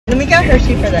a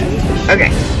Hershey for this. Okay.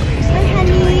 Hi,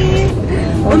 honey.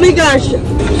 Oh my gosh.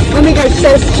 Oh my gosh.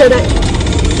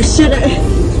 Should I?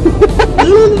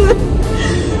 Oh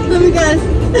my gosh.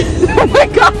 Oh my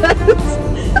god.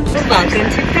 Welcome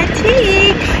to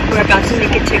Petique. We're about to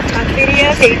make a TikTok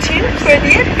video. Stay tuned for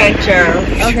the adventure.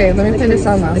 Okay, let me play this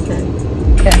song now. Okay.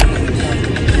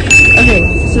 Okay,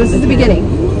 so this is the beginning.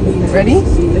 Ready?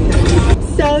 Okay.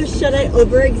 So should I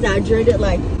over-exaggerate it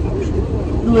like?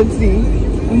 Let's see.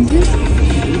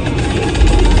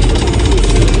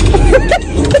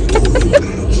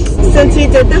 Since we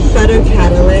did the photo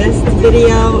catalyst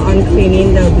video on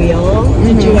cleaning the wheel,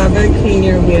 did you ever clean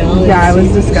your wheel? Yeah, it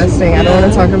was disgusting. I don't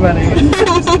want to talk about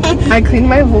it. I cleaned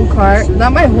my whole car.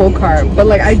 Not my whole car, but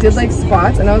like I did like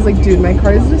spots and I was like, dude, my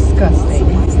car is disgusting.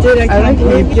 Dude, I can't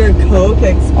believe your Coke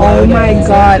exploded. Oh my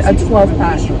god, a 12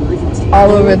 pack.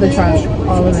 All over the trunk.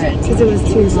 All of it. Because it was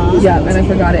too hot? Yeah, and I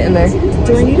forgot it in there.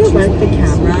 Do I need to wipe the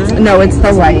camera? No, it's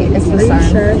the light. It's the sun. Are you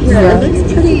sure? Here, yeah. it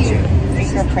looks pretty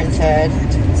fingerprinted.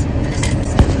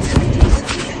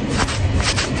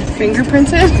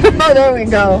 Fingerprinted? Oh, there we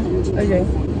go. Okay.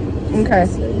 Okay.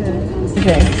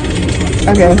 Okay.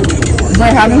 Okay.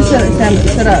 Wait, have him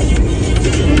sit up.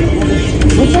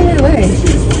 What's on your leg?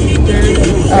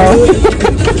 Oh.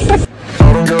 I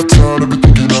don't got time to be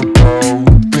thinking about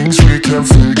things we can't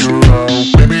figure out.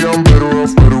 Maybe I'm better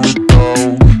off without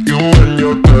you and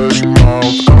your dirty mouth. I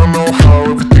don't know how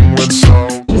everything went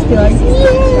south. Just be like,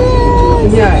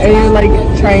 yeah. Yeah, and you're like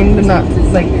trying to not,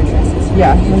 like,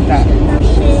 yeah, like that.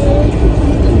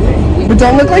 But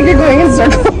don't look like you're going in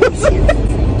circles.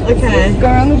 Okay. Go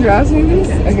around the dress maybe?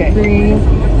 Okay. 3,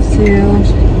 2,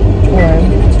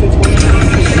 1.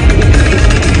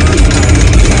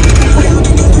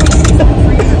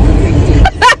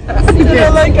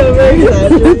 You're like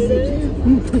over-exaggerated.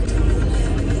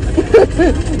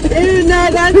 Ew, no,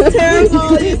 that's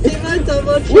terrible. You see my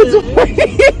double chin?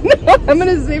 No, I'm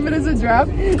gonna save it as a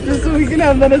draft just so we can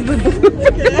have that as the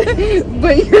Okay.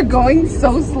 But you're going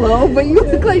so slow, but you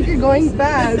look like you're going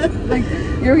fast. Like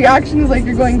your reaction is like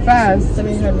you're going fast. Let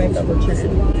me hide my double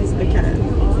chin. Okay.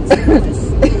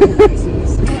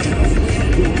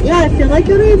 Yeah, I feel like I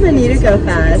don't even need to go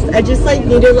fast. I just like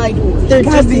need to like.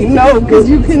 No, because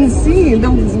you can see you're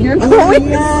going.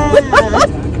 Yeah.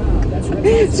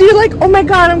 So you're like, oh my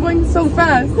god, I'm going so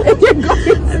fast. And you're going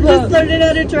slow. I'm just learning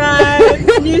how to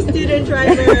drive. New student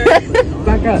driver.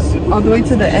 Back up, all the way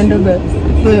to the end of the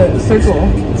circle.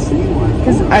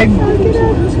 Because I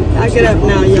back it up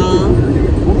now, y'all.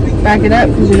 Back it up,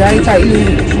 because your daddy taught you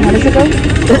how does it go?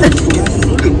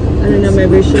 I don't know,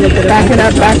 maybe we should look it up. Back it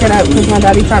up, because my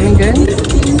daddy taught me good.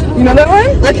 You know that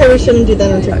one? Okay, we shouldn't do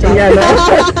that on TikTok. Yeah, no.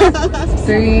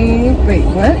 3, wait,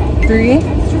 what? 3,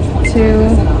 2,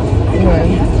 1.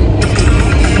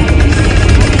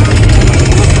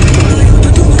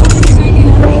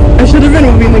 I should have been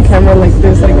moving the camera like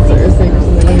this, like it's a thing or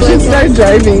something. You should start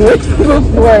driving like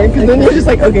before, because then you're just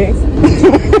like, okay.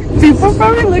 People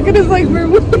probably look at us like we're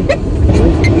moving.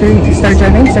 Start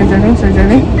driving, start driving, start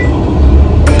driving.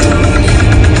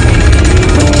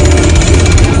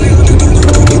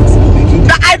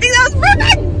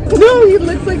 No, he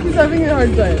looks like he's having a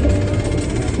hard time.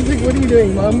 He's like, what are you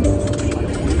doing, Mom?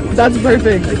 That's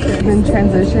perfect. And then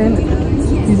transition,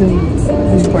 he's in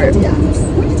Newport. Yeah.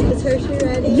 Is Hershey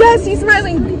ready? Yes, he's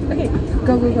smiling. Okay,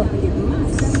 go, go, go.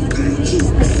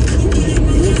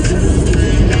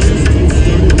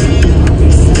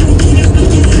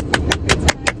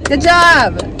 Good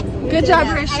job. Good job,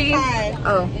 Hershey.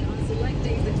 Oh.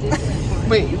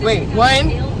 Wait. 1,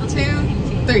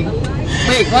 2, 3.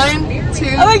 Wait, 1, 2.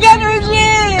 Oh my god, Hershey!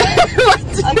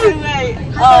 Okay, wait.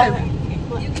 Oh.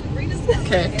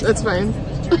 Okay, that's fine.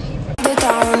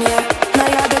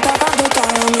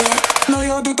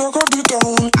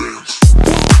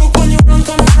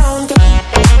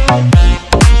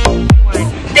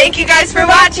 Thank you guys for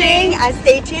watching, and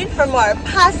stay tuned for more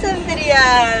awesome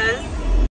videos.